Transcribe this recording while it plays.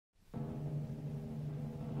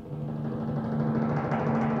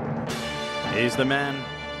He's the man.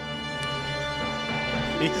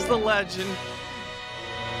 He's the legend.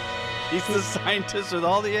 He's the scientist with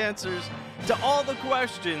all the answers to all the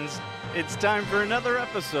questions. It's time for another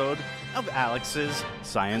episode of Alex's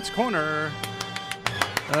Science Corner.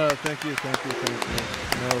 Thank you. No,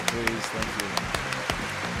 please, thank you.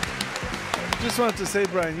 Just wanted to say,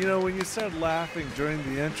 Brian, you know, when you start laughing during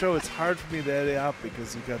the intro, it's hard for me to edit out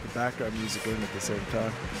because you've got the background music going at the same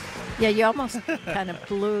time. Yeah, you almost kind of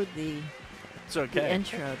blew the intro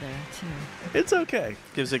there, too. It's okay.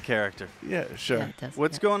 Gives it character. Yeah, sure. Yeah, it does,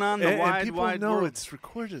 What's going on in the wide people know world? it's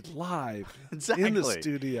recorded live Exactly. in the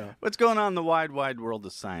studio. What's going on in the wide world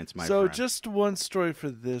of science, my friend? So just one story for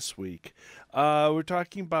this week. We're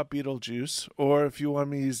talking about Betelgeuse, or if you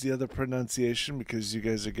want me to use the other pronunciation, because you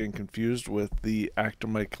guys are getting confused with the actor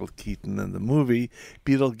Michael Keaton in the movie,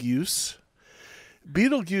 Betelgeuse.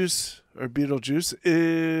 Betelgeuse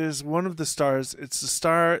is one of the stars. It's a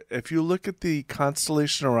star, if you look at the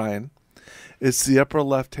constellation Orion, it's the upper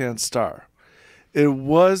left-hand star. It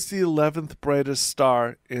was the 11th brightest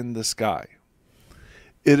star in the sky.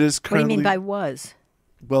 It is currently... What do you mean by was?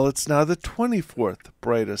 Well, it's now the 24th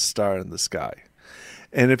brightest star in the sky.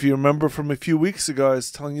 And if you remember from a few weeks ago, I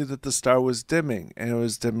was telling you that the star was dimming, and it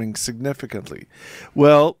was dimming significantly.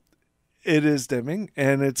 Well, it is dimming,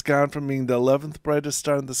 and it's gone from being the 11th brightest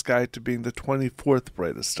star in the sky to being the 24th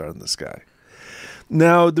brightest star in the sky.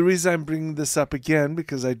 Now, the reason I'm bringing this up again,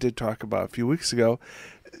 because I did talk about it a few weeks ago,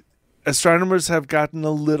 astronomers have gotten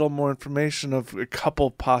a little more information of a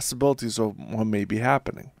couple possibilities of what may be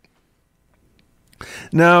happening.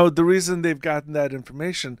 Now, the reason they've gotten that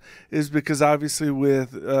information is because obviously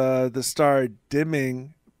with the star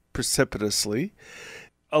dimming precipitously,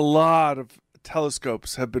 a lot of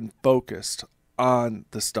telescopes have been focused on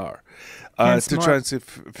the star to try and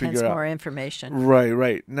figure out more information.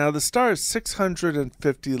 Right. Now, the star is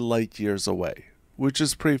 650 light years away, which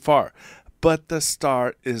is pretty far, but the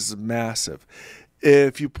star is massive.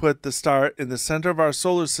 If you put the star in the center of our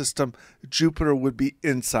solar system, Jupiter would be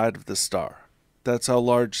inside of the star. That's how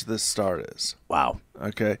large this star is. Wow.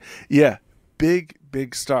 Okay. Yeah. Big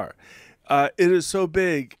star. It is so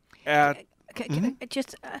big at...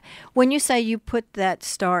 Just when you say you put that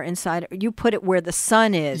star inside, you put it where the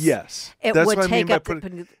sun is. Yes. It that's would what take I up.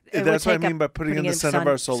 That's what I mean by putting in the center of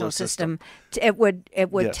our solar system. It would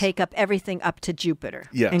Yes. take up everything up to Jupiter,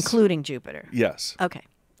 yes, including Jupiter. Yes. Okay.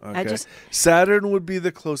 Saturn would be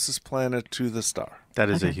the closest planet to the star. That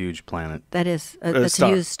is a huge planet. That is that's a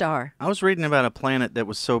huge star. I was reading about a planet that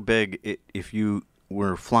was so big, if you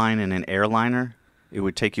were flying in an airliner, it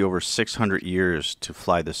would take you over 600 years to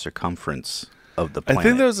fly the circumference of the planet. I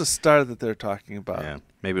think there was a star that they're talking about. Yeah,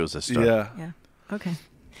 maybe it was a star. Yeah. Okay.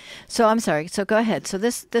 So I'm sorry. So go ahead. So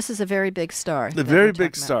this is a very big star. A very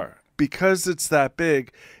big star. Because it's that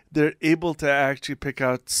big, they're able to actually pick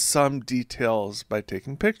out some details by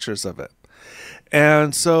taking pictures of it.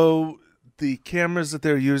 And so the cameras that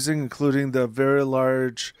they're using, including the very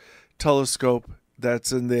large telescope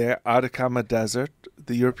that's in the Atacama Desert,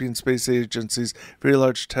 the European Space Agency's very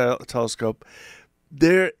large telescope,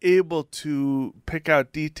 they're able to pick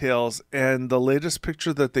out details. And the latest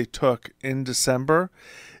picture that they took in December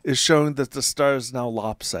is showing that the star is now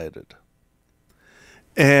lopsided.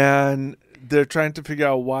 And they're trying to figure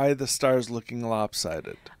out why the star is looking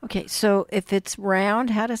lopsided. Okay, so if it's round,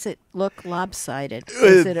 how does it look lopsided?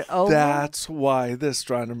 Is it an oval? That's why the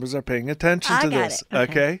astronomers are paying attention to this.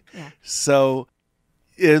 Okay? Yeah. So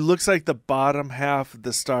it looks like the bottom half of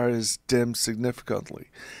the star is dimmed significantly.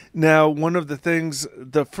 Now, one of the things,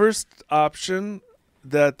 the first option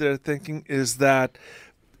that they're thinking is that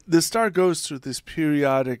the star goes through this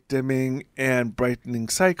periodic dimming and brightening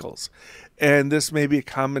cycles. And this may be a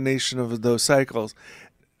combination of those cycles.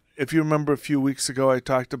 If you remember a few weeks ago, I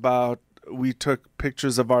talked about we took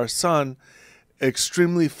pictures of our sun,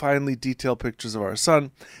 extremely finely detailed pictures of our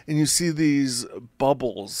sun, and you see these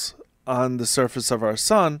bubbles on the surface of our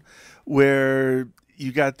sun where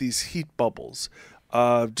you got these heat bubbles.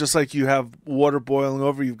 Just like you have water boiling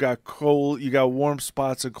over, you got warm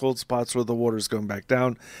spots and cold spots where the water is going back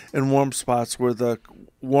down, and warm spots where the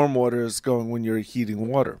warm water is going when you're heating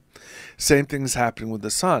water. Same thing is happening with the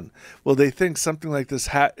sun. Well, they think something like this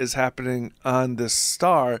is happening on this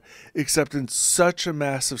star, except in such a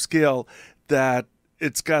massive scale that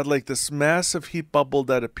it's got like this massive heat bubble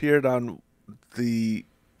that appeared on the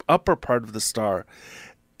upper part of the star,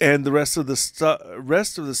 and the rest of the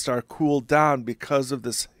star cooled down because of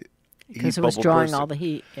this because it was drawing all the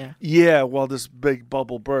heat. Yeah, while this big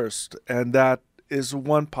bubble burst, and that is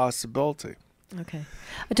one possibility. Okay.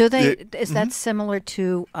 Is that similar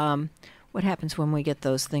to What happens when we get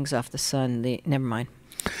those things off the sun? Never mind.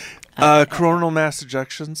 Coronal mass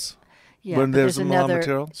ejections. Yeah, when but there's a lot of another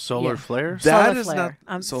material. Solar flares? That solar is flare.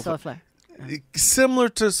 not Solar flare. Similar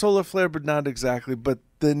to solar flare, but not exactly. But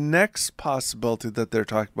the next possibility that they're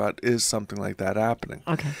talking about is something like that happening.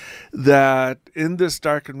 Okay. That in this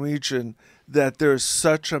darkened region, that there's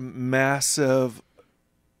such a massive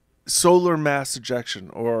solar mass ejection,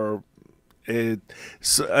 or a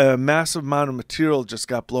massive amount of material just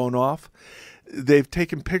got blown off. They've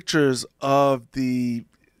taken pictures of the,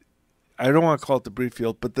 I don't want to call it debris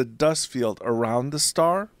field, but the dust field around the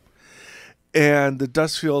star. And the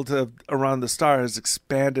dust field around the star has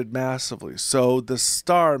expanded massively. So the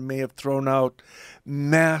star may have thrown out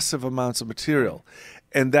massive amounts of material.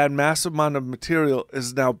 And that massive amount of material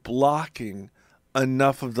is now blocking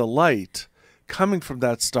enough of the light coming from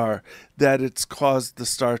that star that it's caused the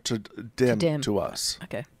star to dim to us.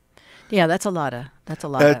 Okay. Yeah, that's a lot of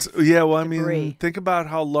yeah, well, I debris. mean, think about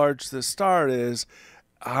how large this star is,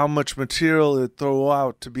 how much material it throw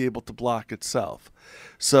out to be able to block itself.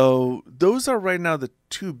 So those are right now the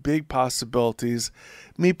two big possibilities.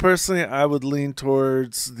 Me personally, I would lean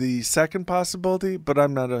towards the second possibility, but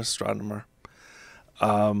I'm not an astronomer.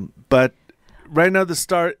 But right now the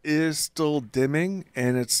star is still dimming,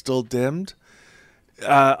 and it's still dimmed.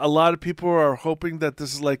 A lot of people are hoping that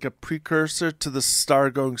this is like a precursor to the star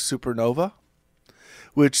going supernova,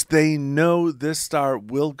 which they know this star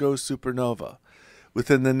will go supernova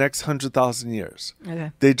within the next 100,000 years.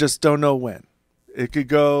 Okay. They just don't know when. It could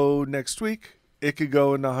go next week. It could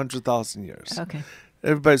go in 100,000 years. Okay.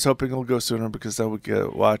 Everybody's hoping it'll go sooner because then we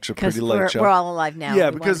could watch a pretty light show. We're all alive now. Yeah,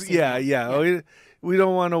 We because wanna see that. we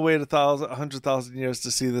don't want to wait 100,000 years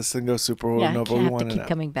to see this thing go supernova. Yeah, We have want to keep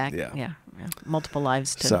coming back. Yeah. Multiple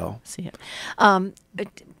lives to So. see it.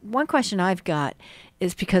 One question I've got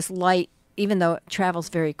is because light, even though it travels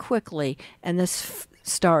very quickly, and this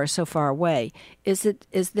star is so far away, is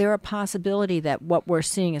there a possibility that what we're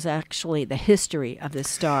seeing is actually the history of this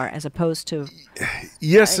star as opposed to?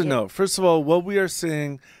 Yes and no. First of all, what we are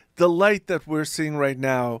seeing, the light that we're seeing right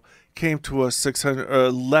now came to us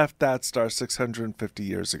left that star 650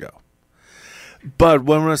 years ago. But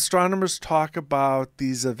when astronomers talk about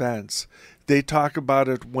these events, they talk about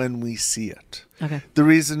it when we see it. Okay. The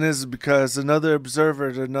reason is because another observer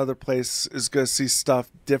at another place is going to see stuff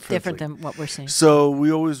differently. Different than what we're seeing. So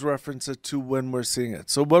we always reference it to when we're seeing it.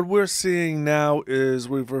 So what we're seeing now is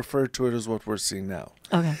we've referred to it as what we're seeing now.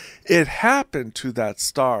 Okay. It happened to that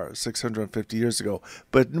star 650 years ago,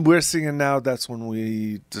 but we're seeing it now. That's when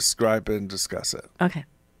we describe it and discuss it. Okay.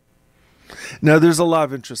 Now, there's a lot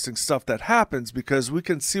of interesting stuff that happens because we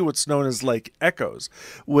can see what's known as like echoes.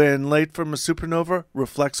 When light from a supernova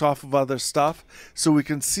reflects off of other stuff, so we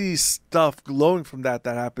can see stuff glowing from that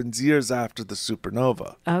happens years after the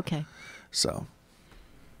supernova. Okay. So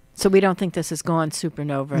we don't think this has gone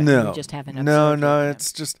supernova. No. We just haven't No, observed it yet.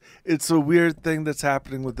 it's just, it's a weird thing that's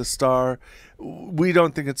happening with the star. We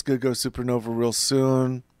don't think it's going to go supernova real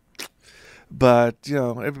soon. But,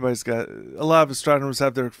 everybody's got, a lot of astronomers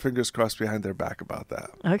have their fingers crossed behind their back about that.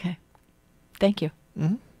 Okay. Thank you.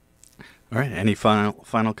 Mm-hmm. All right. Any final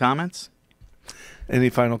comments? Any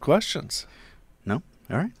final questions? No?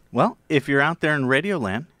 All right. Well, if you're out there in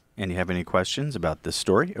Radioland and you have any questions about this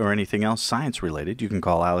story or anything else science related, you can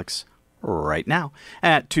call Alex right now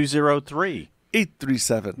at 203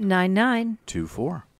 837 99. 24.